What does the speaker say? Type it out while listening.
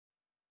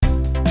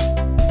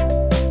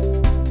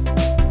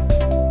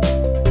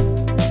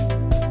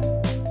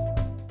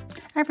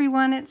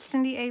everyone, it's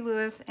Cindy A.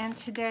 Lewis, and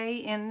today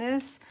in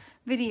this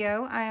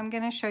video I am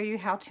going to show you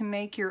how to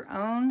make your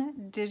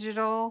own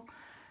digital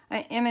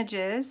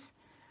images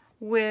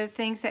with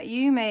things that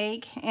you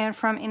make and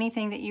from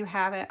anything that you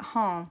have at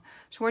home.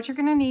 So what you're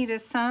going to need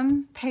is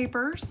some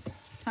papers,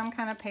 some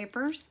kind of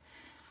papers,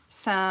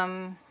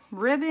 some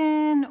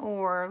ribbon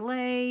or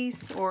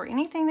lace or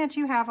anything that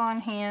you have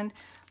on hand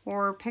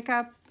or pick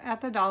up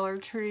at the Dollar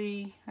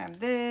Tree. I have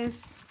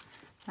this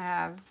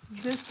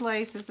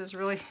lace. This is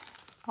really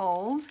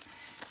old,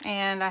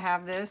 and I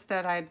have this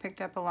that I had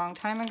picked up a long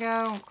time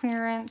ago on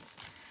clearance.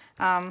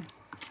 I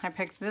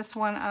picked this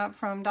one up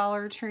from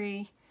Dollar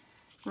Tree.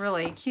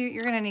 Really cute.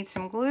 You're going to need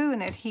some glue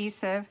and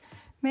adhesive,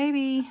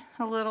 maybe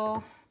a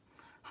little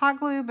hot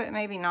glue, but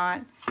maybe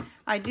not.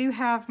 I do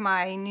have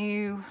my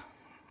new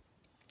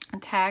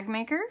tag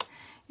maker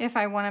if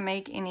I want to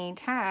make any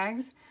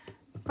tags,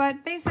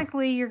 but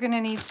basically you're going to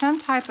need some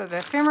type of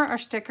ephemera or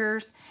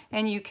stickers,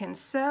 and you can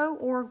sew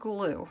or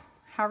glue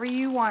however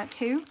you want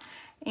to.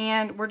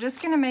 And we're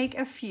just going to make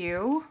a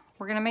few.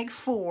 We're going to make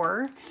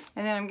 4,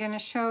 and then I'm going to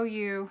show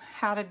you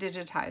how to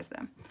digitize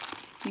them.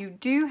 You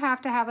do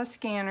have to have a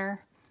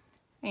scanner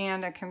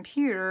and a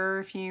computer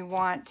if you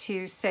want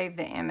to save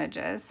the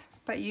images,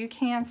 but you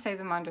can save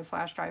them onto a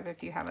flash drive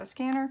if you have a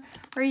scanner,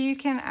 or you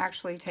can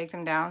actually take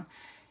them down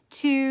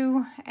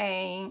to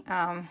a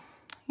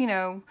you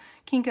know,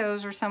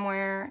 Kinko's or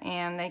somewhere,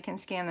 and they can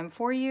scan them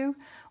for you,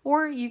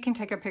 or you can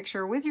take a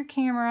picture with your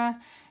camera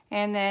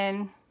and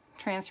then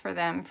transfer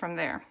them from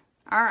there.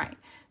 All right,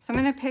 so I'm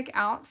going to pick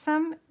out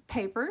some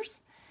papers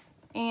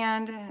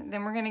and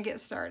then we're going to get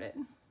started.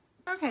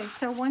 Okay,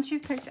 so once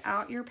you've picked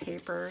out your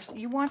papers,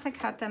 you want to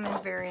cut them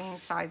in varying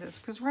sizes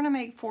because we're going to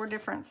make 4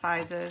 different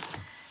sizes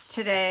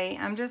today.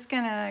 I'm just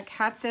going to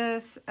cut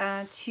this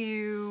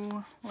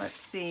to, let's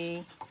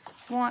see,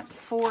 want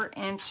 4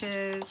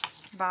 inches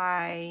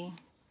by,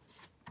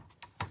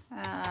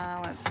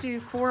 let's do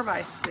 4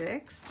 by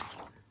 6,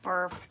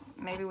 or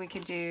maybe we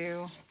could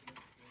do,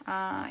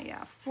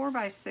 yeah, 4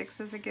 by 6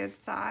 is a good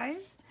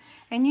size.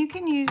 And you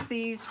can use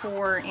these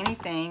for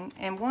anything,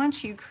 and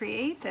once you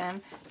create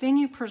them, then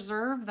you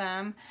preserve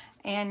them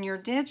in your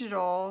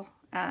digital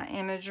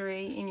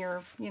imagery, in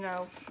your, you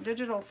know,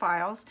 digital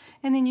files,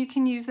 and then you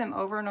can use them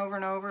over and over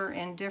and over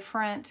in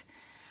different,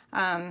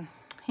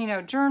 you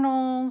know,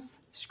 journals,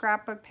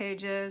 scrapbook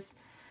pages,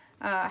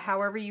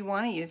 however you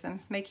want to use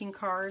them, making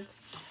cards.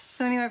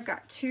 So anyway, I've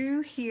got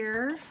 2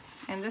 here,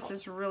 and this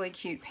is really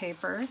cute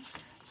paper.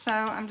 So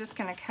I'm just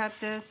going to cut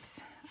this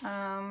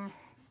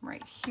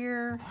right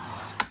here.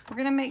 We're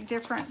going to make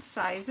different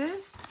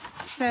sizes,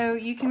 so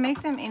you can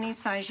make them any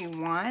size you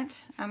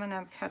want. I'm going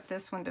to cut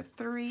this one to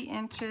 3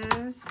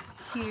 inches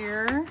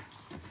here.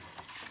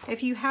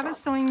 If you have a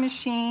sewing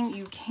machine,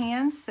 you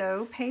can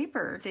sew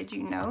paper. Did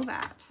you know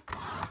that?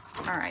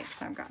 All right,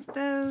 so I've got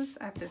those.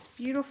 I have this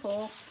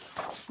beautiful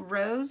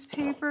rose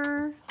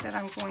paper that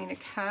I'm going to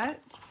cut.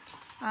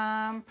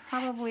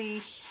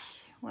 Probably,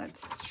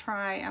 let's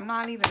try, I'm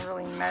not even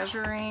really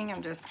measuring,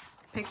 I'm just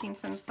picking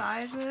some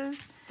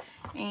sizes,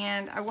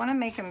 and I want to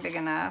make them big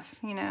enough,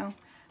 you know,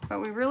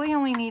 but we really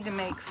only need to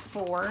make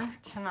 4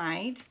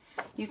 tonight.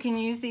 You can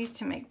use these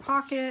to make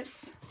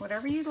pockets,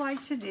 whatever you'd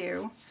like to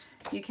do.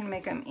 You can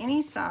make them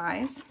any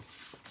size.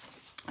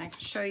 I can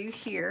show you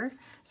here.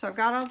 So I've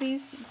got all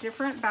these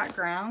different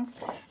backgrounds,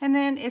 and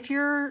then if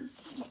your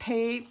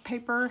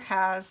paper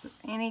has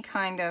any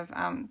kind of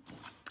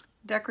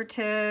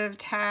decorative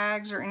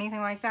tags or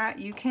anything like that,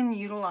 you can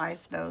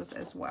utilize those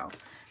as well.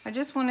 I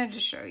just wanted to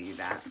show you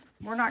that.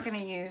 We're not going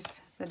to use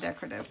the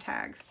decorative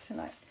tags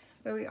tonight,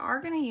 but we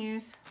are going to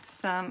use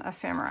some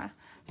ephemera.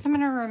 So I'm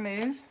going to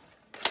remove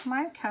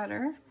my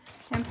cutter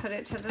and put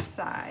it to the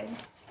side.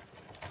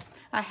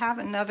 I have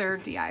another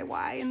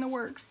DIY in the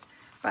works,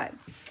 but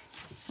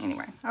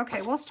anyway,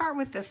 okay, we'll start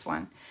with this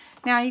one.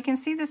 Now you can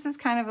see this is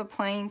kind of a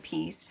plain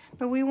piece,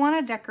 but we want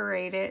to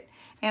decorate it,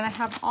 and I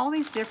have all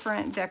these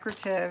different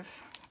decorative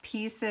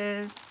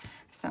pieces,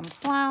 some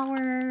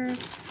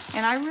flowers,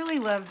 and I really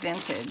love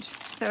vintage.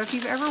 So if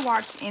you've ever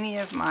watched any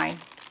of my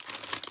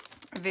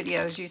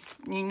videos,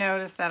 you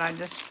notice that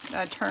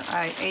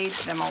I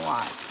aged them a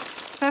lot.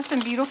 So I have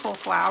some beautiful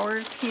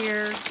flowers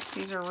here.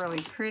 These are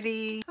really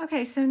pretty.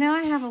 Okay, so now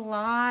I have a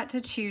lot to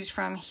choose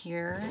from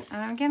here,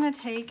 and I'm gonna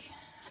take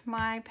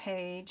my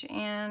page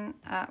and,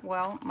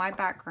 well, my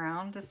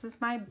background. This is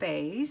my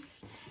base,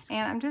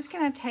 and I'm just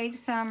gonna take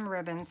some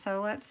ribbon.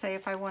 So let's say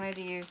if I wanted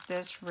to use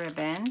this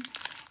ribbon,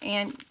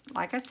 and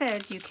like I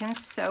said, you can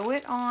sew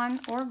it on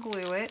or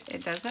glue it.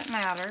 It doesn't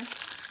matter.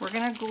 We're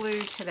gonna glue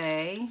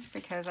today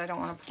because I don't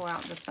wanna pull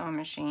out the sewing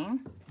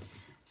machine.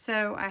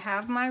 So I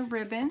have my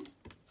ribbon,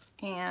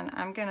 and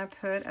I'm gonna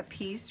put a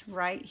piece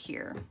right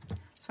here.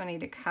 So I need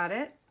to cut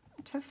it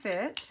to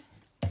fit.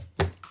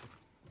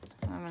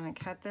 I'm going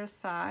to cut this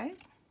side,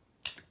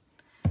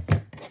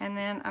 and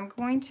then I'm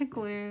going to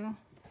glue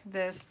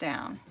this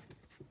down.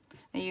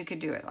 Now you could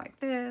do it like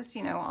this,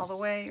 you know, all the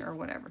way or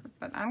whatever,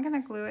 but I'm going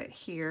to glue it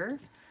here.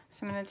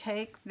 So I'm going to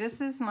take,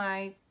 this is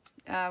my,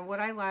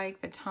 what I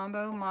like, the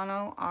Tombow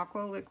Mono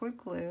Aqua Liquid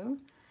Glue,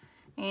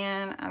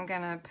 and I'm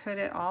gonna put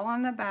it all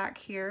on the back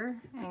here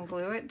and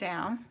glue it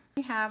down.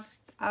 We have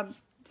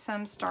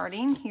some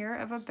starting here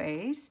of a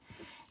base,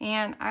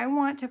 and I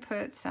want to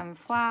put some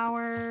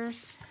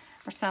flowers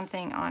or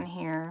something on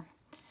here.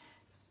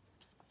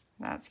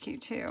 That's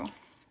cute too,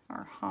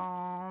 or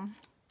home.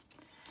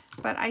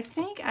 But I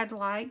think I'd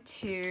like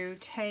to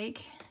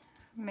take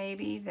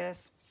maybe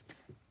this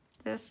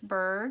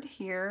bird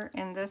here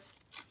and this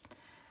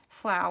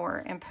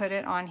flower and put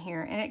it on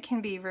here, and it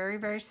can be very,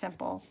 very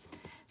simple.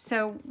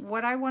 So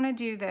what I want to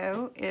do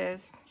though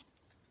is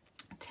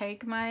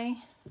take my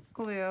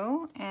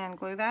glue and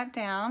glue that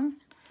down.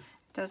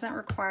 Doesn't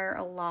require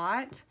a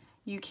lot.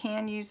 You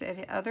can use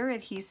other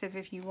adhesive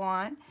if you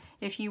want.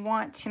 If you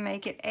want to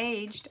make it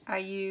aged, I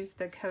use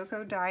the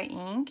cocoa dye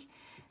ink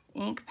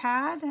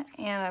pad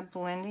and a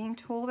blending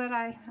tool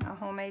a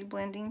homemade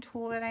blending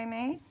tool that I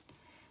made.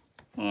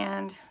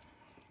 And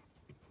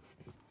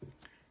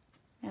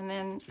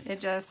then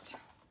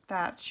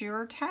that's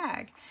your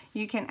tag.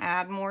 You can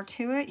add more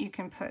to it. You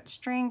can put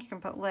string, you can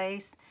put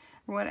lace,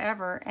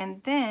 whatever,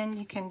 and then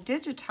you can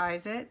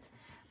digitize it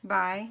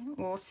by,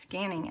 well,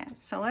 scanning it.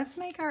 So let's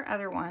make our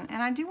other one.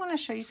 And I do want to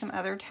show you some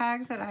other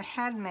tags that I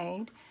had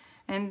made.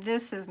 And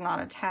this is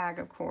not a tag,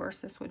 of course.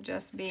 This would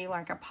just be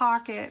like a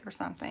pocket or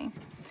something.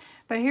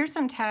 But here's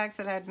some tags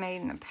that I'd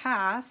made in the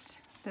past.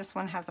 This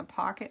one has a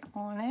pocket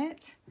on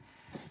it.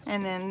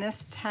 And then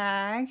this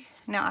tag,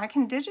 now I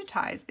can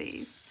digitize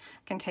these.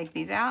 I can take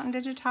these out and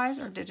digitize,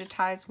 or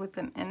digitize with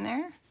them in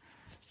there.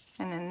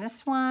 And then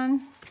this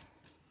one,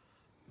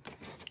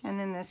 and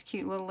then this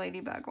cute little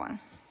ladybug one.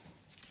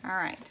 All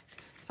right,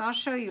 so I'll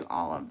show you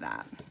all of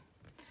that.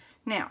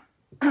 Now,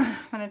 I'm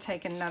gonna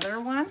take another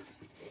one.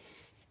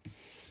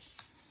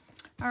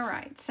 All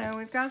right, so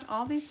we've got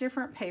all these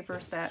different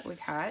papers that we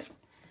cut.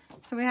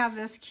 So we have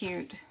this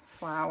cute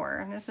flower,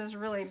 and this is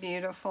really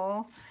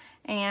beautiful.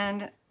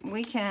 And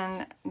we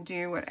can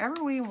do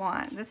whatever we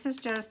want. This is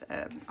just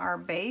our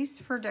base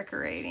for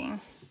decorating.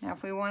 Now,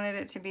 if we wanted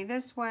it to be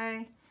this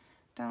way,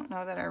 don't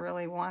know that I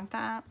really want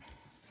that.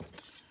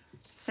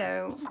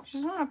 So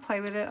just want to play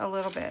with it a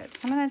little bit.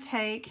 So I'm going to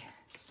take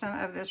some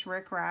of this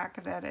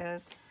rickrack that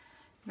is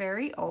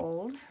very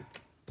old,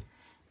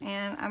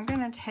 and I'm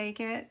going to take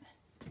it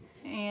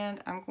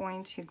and I'm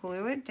going to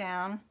glue it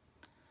down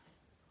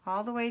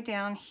all the way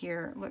down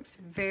here. It looks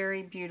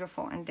very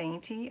beautiful and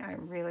dainty. I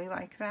really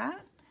like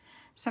that.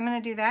 So I'm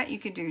going to do that. You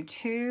could do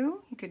 2,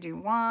 you could do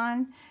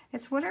 1.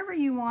 It's whatever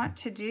you want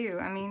to do.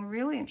 I mean,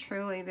 really and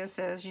truly, this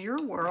is your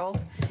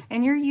world,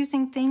 and you're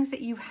using things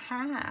that you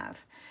have.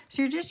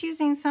 So you're just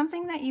using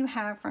something that you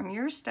have from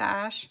your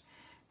stash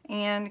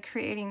and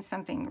creating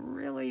something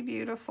really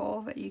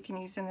beautiful that you can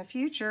use in the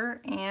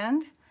future.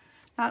 And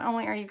not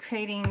only are you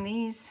creating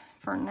these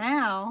for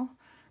now,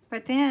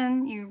 but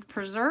then you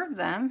preserve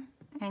them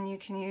and you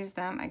can use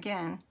them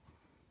again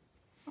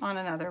on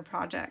another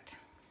project,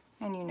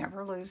 and you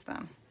never lose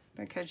them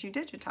because you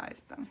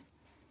digitized them.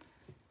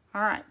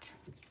 All right,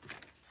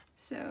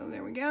 so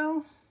there we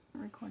go,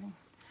 recording.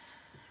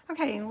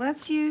 Okay,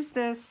 let's use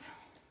this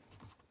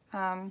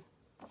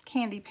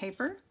candy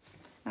paper,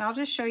 and I'll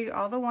just show you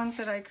all the ones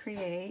that I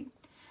create.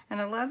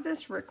 And I love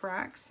this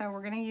rickrack, so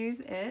we're going to use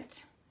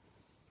it.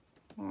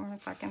 Or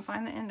if I can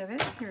find the end of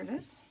it, here it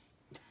is.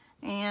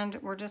 And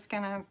we're just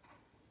going to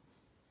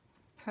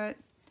put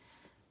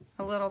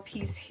a little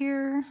piece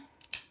here,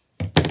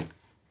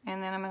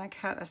 and then I'm going to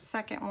cut a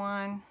second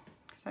one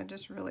because I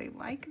just really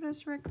like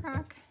this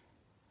rickrack.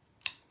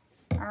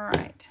 All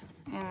right,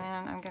 and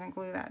then I'm going to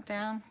glue that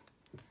down.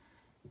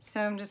 So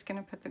I'm just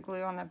going to put the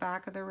glue on the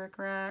back of the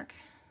rickrack.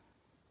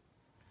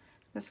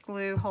 This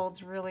glue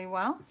holds really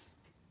well.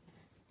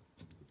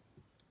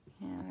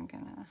 And I'm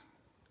going to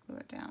glue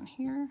it down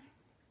here.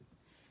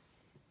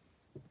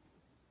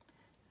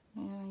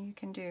 And you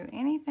can do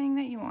anything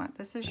that you want.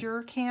 This is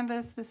your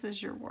canvas. This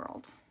is your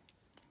world.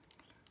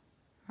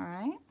 All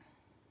right.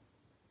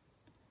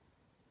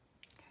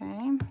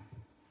 Okay,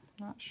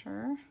 not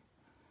sure.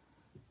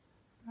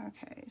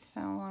 Okay,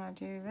 so I want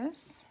to do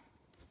this.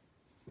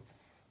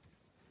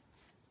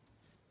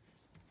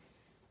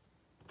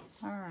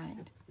 All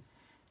right,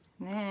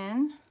 and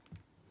then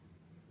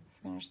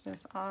finish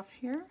this off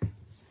here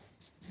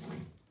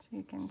so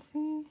you can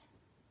see.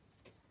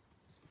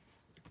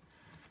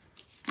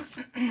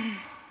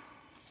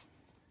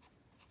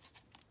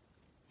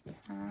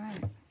 All right,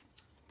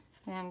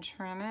 and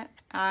trim it.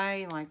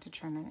 I like to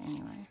trim it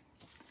anyway.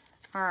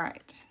 All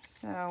right,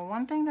 so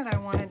one thing that I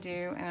want to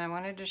do, and I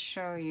wanted to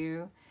show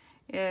you,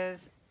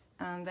 is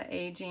the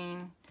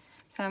aging.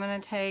 So I'm going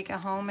to take a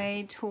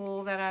homemade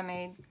tool that I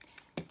made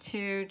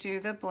to do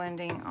the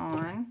blending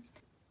on.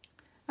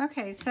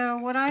 Okay, so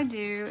what I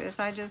do is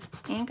I just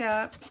ink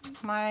up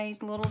my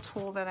little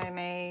tool that I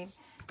made,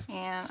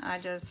 and I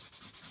just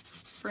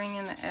bring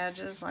in the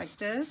edges like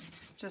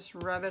this. Just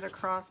rub it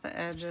across the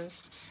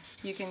edges.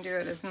 You can do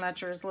it as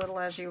much or as little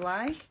as you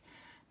like.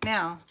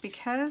 Now,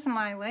 because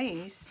my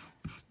lace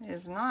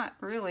is not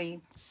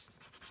really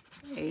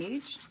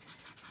aged,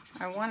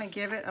 I want to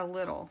give it a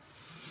little.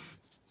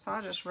 So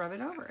I'll just rub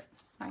it over it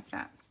like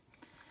that.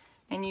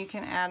 and you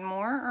can add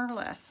more or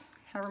less,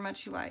 however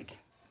much you like.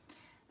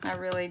 I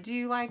really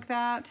do like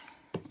that.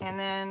 And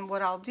then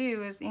what I'll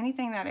do is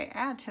anything that I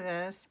add to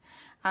this,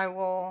 I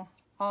will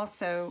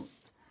also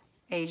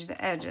age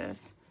the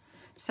edges.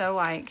 So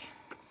like,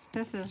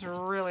 this is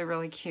really,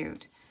 really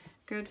cute.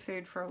 Good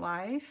food for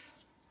life.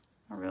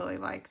 I really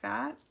like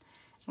that.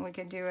 And we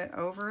could do it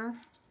over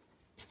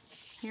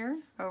here,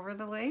 over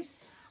the lace,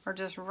 or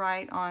just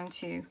right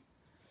onto,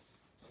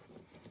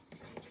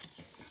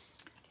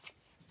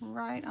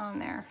 right on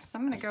there. So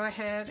I'm going to go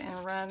ahead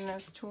and run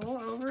this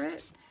tool over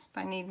it. If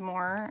I need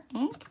more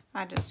ink,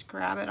 I just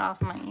grab it off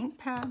my ink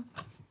pad.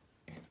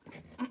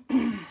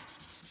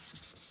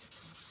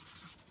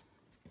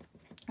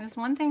 There's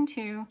one thing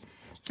too,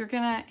 if you're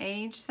going to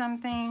age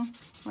something,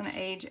 you want to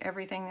age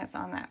everything that's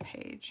on that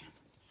page.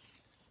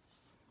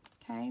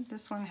 Okay,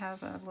 this one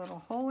has a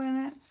little hole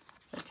in it.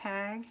 It's a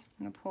tag.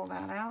 I'm going to pull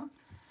that out.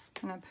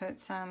 I'm going to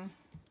put some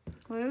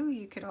glue.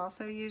 You could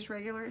also use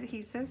regular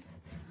adhesive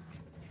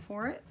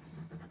for it.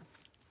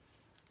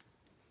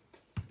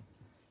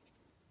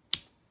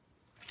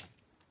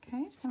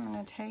 Okay, so I'm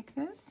going to take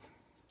this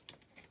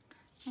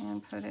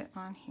and put it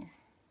on here.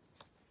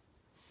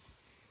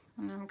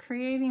 And I'm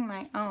creating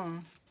my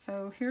own.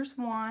 So here's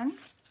one.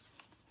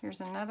 Here's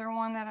another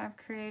one that I've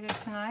created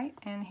tonight.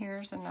 And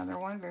here's another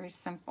one, very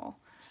simple.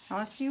 Now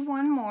let's do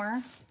one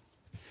more.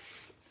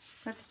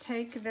 Let's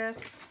take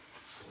this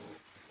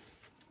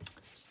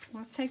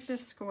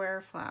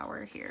square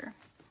flower here.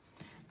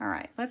 All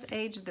right, let's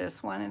age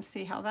this one and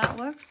see how that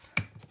looks.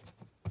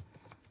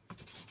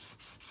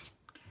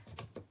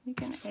 You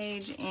can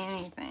age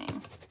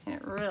anything, and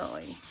it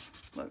really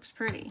looks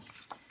pretty.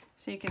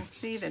 So you can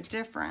see the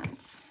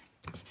difference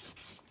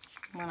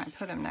when I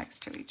put them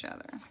next to each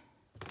other.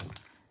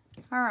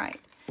 All right,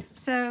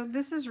 so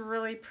this is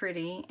really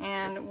pretty,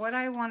 and what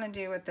I want to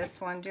do with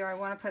this one, do I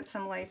want to put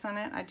some lace on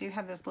it? I do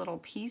have this little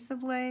piece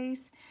of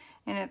lace,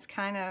 and it's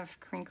kind of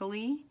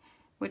crinkly,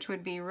 which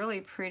would be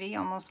really pretty,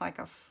 almost like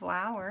a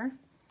flower.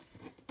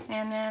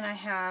 And then I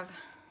have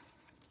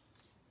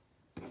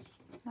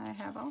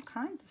all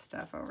kinds of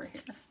stuff over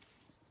here.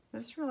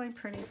 This really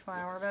pretty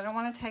flower, but I don't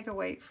want to take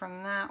away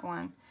from that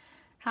one.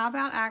 How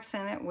about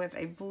accent it with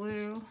a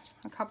blue,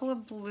 a couple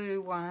of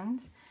blue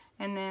ones,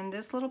 and then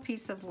this little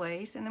piece of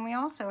lace, and then we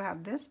also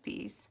have this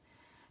piece.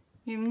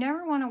 You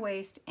never want to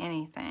waste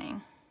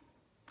anything.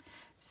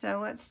 So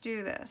let's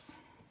do this.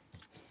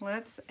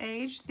 Let's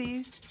age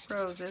these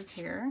roses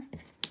here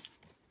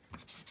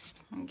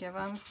and give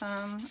them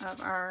some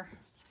of our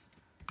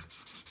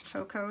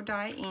cocoa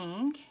dye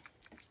ink,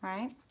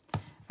 right?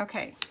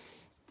 Okay,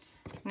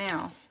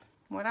 now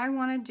what I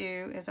want to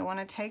do is I want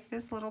to take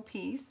this little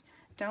piece,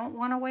 don't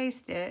want to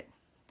waste it,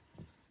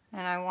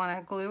 and I want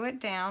to glue it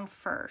down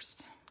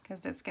first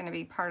because it's going to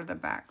be part of the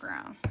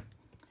background.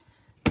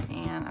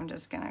 And I'm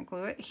just going to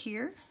glue it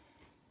here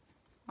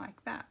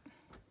like that.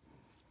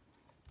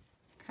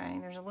 Okay,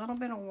 there's a little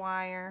bit of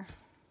wire.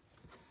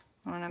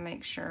 I want to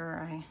make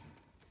sure I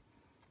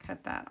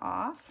cut that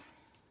off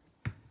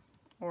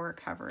or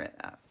cover it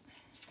up.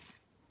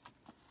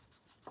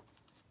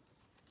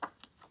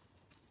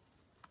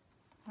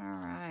 All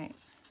right,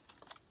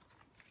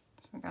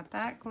 so I got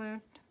that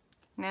glued.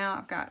 Now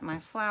I've got my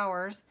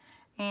flowers,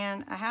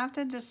 and I have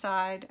to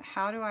decide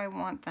how do I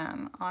want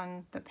them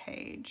on the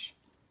page,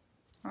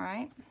 all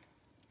right?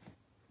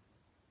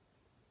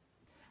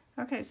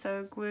 Okay,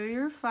 so glue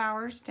your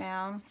flowers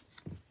down.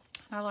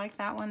 I like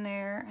that one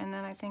there, and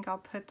then I think I'll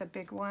put the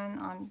big one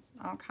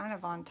on kind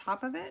of on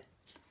top of it.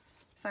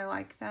 So I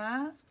like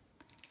that.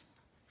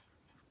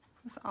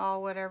 It's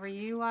all whatever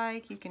you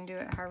like. You can do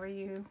it however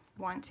you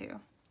want to.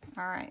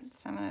 All right,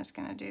 so I'm just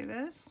gonna do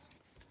this.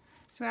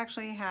 So we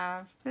actually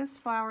have this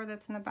flower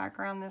that's in the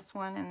background, this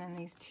one, and then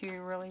these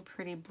two really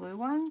pretty blue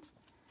ones.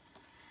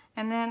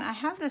 And then I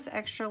have this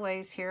extra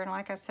lace here, and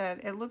like I said,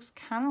 it looks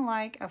kind of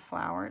like a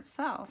flower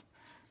itself.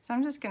 So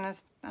I'm just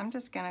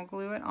gonna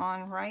glue it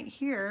on right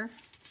here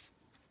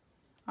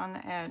on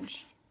the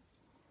edge.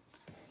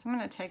 So I'm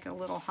gonna take a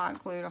little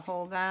hot glue to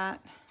hold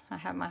that. I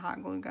have my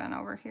hot glue gun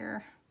over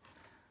here.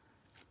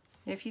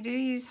 If you do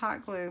use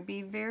hot glue,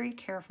 be very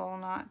careful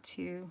not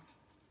to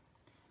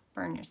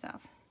burn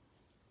yourself.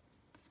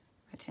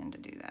 I tend to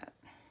do that.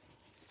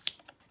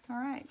 All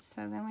right,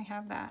 so then we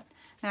have that.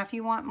 Now if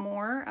you want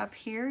more up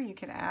here, you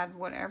could add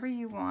whatever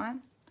you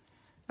want,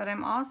 but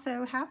I'm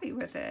also happy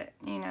with it,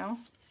 you know,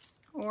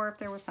 or if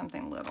there was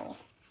something little.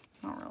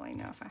 I don't really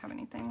know if I have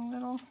anything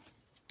little.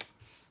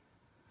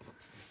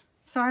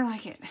 So I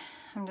like it.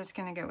 I'm just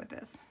gonna go with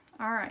this.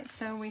 All right,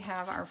 so we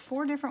have our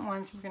 4 different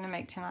ones we're gonna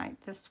make tonight.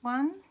 This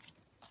one,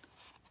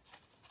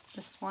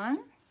 this one,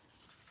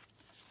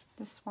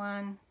 this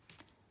one,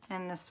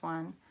 and this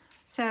one.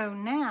 So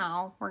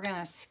now we're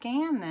gonna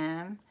scan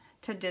them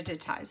to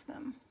digitize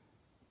them.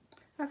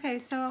 Okay,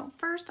 so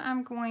first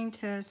I'm going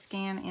to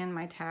scan in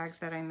my tags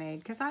that I made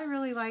because I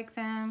really like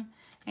them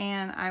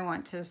and I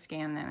want to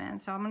scan them in.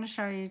 So I'm gonna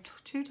show you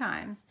 2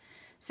 times.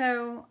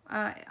 So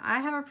I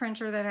have a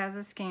printer that has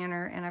a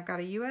scanner and I've got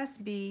a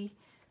USB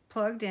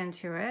plugged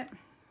into it.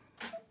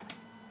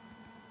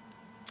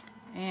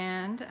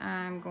 And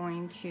I'm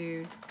going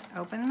to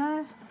open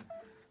the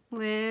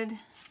lid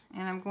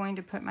and I'm going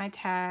to put my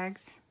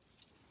tags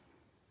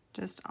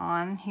just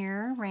on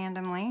here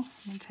randomly.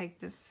 And take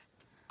this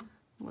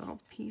little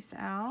piece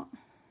out.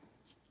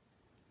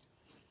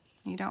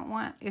 You don't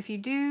want, if you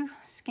do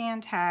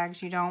scan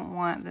tags, you don't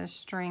want the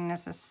string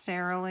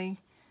necessarily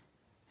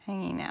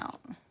hanging out.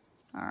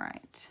 All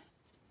right.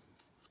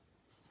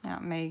 Now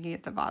it may get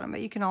at the bottom,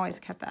 but you can always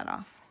cut that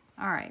off.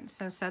 All right,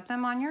 so set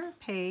them on your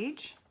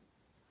page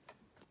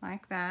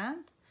like that.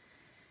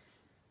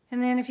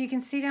 And then if you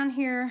can see down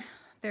here,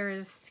 there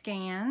is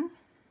scan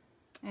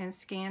and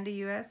scan to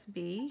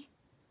USB.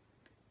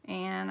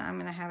 And I'm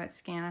gonna have it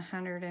scan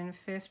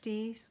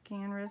 150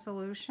 scan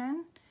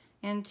resolution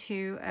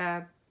into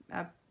a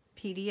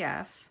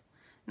PDF.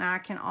 Now I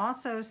can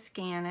also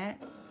scan it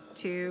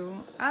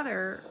to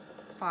other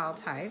file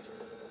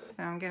types.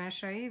 So I'm gonna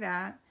show you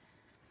that.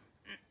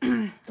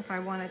 If I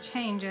wanna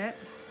change it.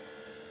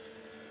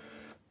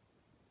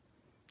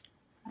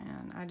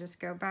 And I just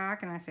go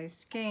back and I say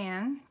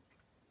scan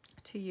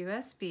to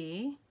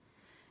USB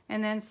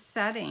and then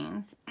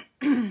settings.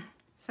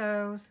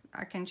 So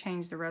I can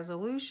change the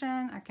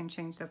resolution, I can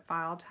change the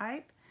file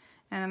type,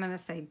 and I'm going to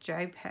say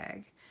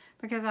JPEG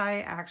because I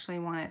actually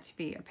want it to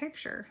be a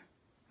picture.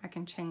 I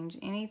can change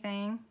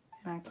anything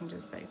and I can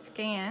just say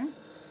scan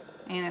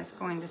and it's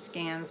going to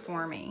scan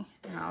for me.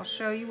 And I'll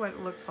show you what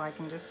it looks like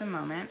in just a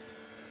moment.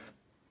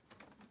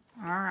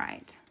 All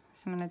right,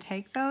 so I'm going to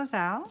take those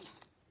out.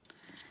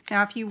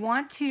 Now if you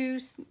want to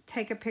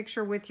take a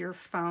picture with your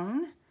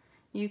phone,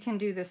 you can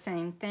do the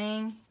same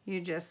thing.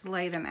 You just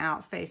lay them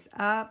out face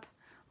up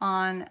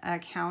on a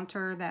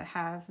counter that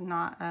has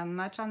not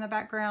much on the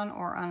background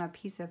or on a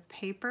piece of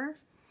paper.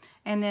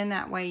 And then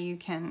that way you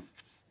can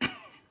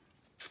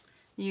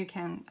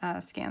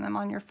scan them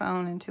on your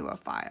phone into a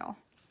file.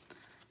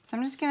 So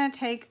I'm just gonna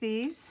take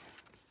these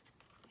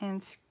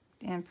and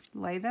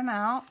lay them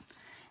out.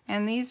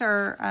 And these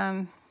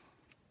are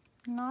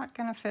not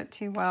gonna fit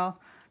too well.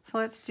 So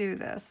let's do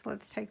this.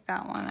 Let's take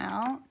that one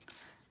out.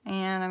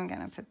 And I'm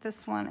gonna put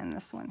this one and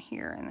this one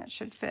here and that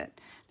should fit.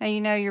 Now you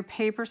know your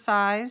paper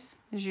size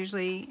is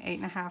usually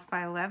 8.5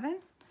 by 11.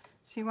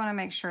 So you wanna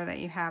make sure that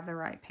you have the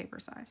right paper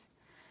size.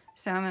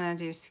 So I'm gonna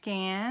do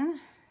scan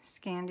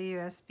to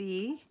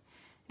USB,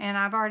 and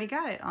I've already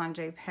got it on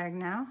JPEG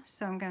now.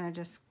 So I'm gonna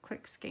just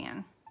click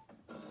scan.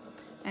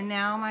 And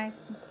now my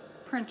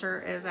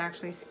printer is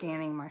actually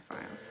scanning my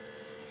files.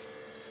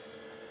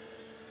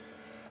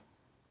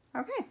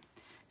 Okay,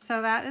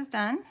 so that is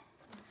done.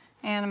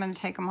 And I'm going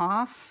to take them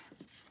off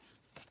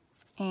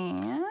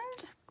and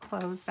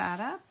close that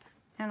up,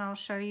 and I'll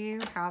show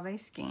you how they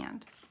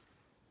scanned.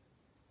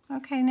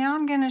 Okay, now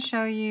I'm going to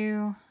show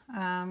you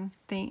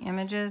the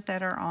images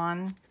that are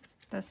on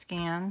the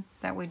scan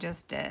that we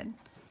just did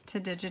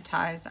to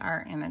digitize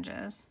our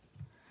images.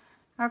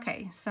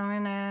 Okay, so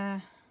I'm going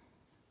to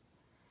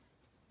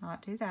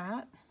not do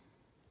that.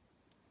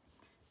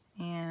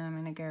 And I'm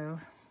going to go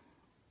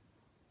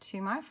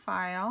to my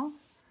file,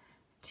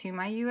 to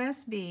my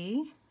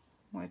USB,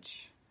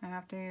 which I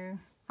have to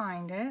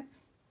find it.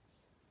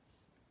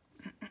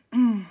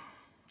 All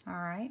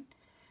right,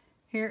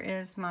 here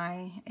is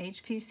my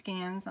HP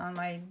scans on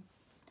my,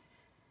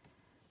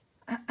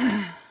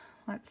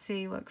 let's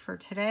see, look for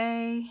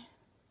today.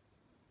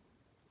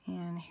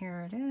 And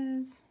here it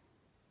is.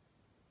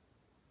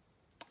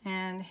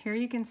 And here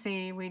you can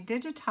see we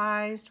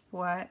digitized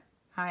what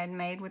I had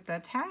made with the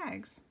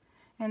tags.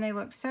 And they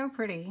look so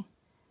pretty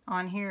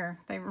on here.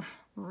 They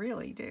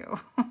really do.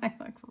 They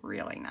look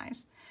really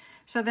nice.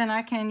 So then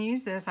I can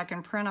use this, I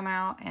can print them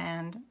out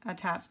and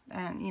attach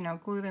and, you know,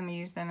 glue them,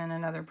 use them in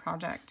another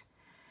project.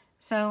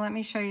 So let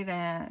me show you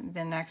the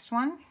next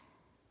one.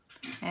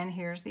 And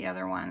here's the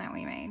other one that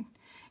we made.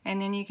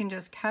 And then you can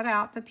just cut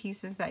out the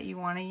pieces that you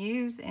want to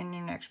use in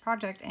your next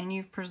project, and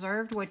you've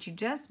preserved what you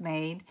just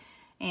made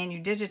and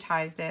you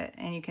digitized it,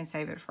 and you can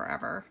save it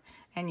forever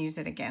and use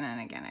it again and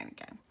again and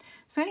again.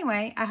 So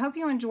anyway, I hope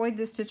you enjoyed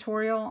this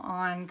tutorial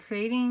on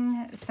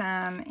creating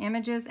some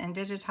images and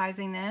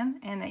digitizing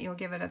them, and that you'll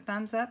give it a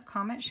thumbs up,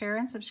 comment, share,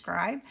 and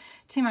subscribe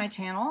to my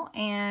channel,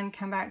 and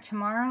come back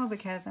tomorrow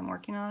because I'm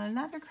working on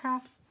another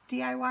craft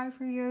DIY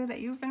for you that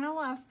you're gonna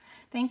love.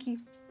 Thank you.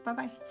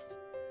 Bye-bye.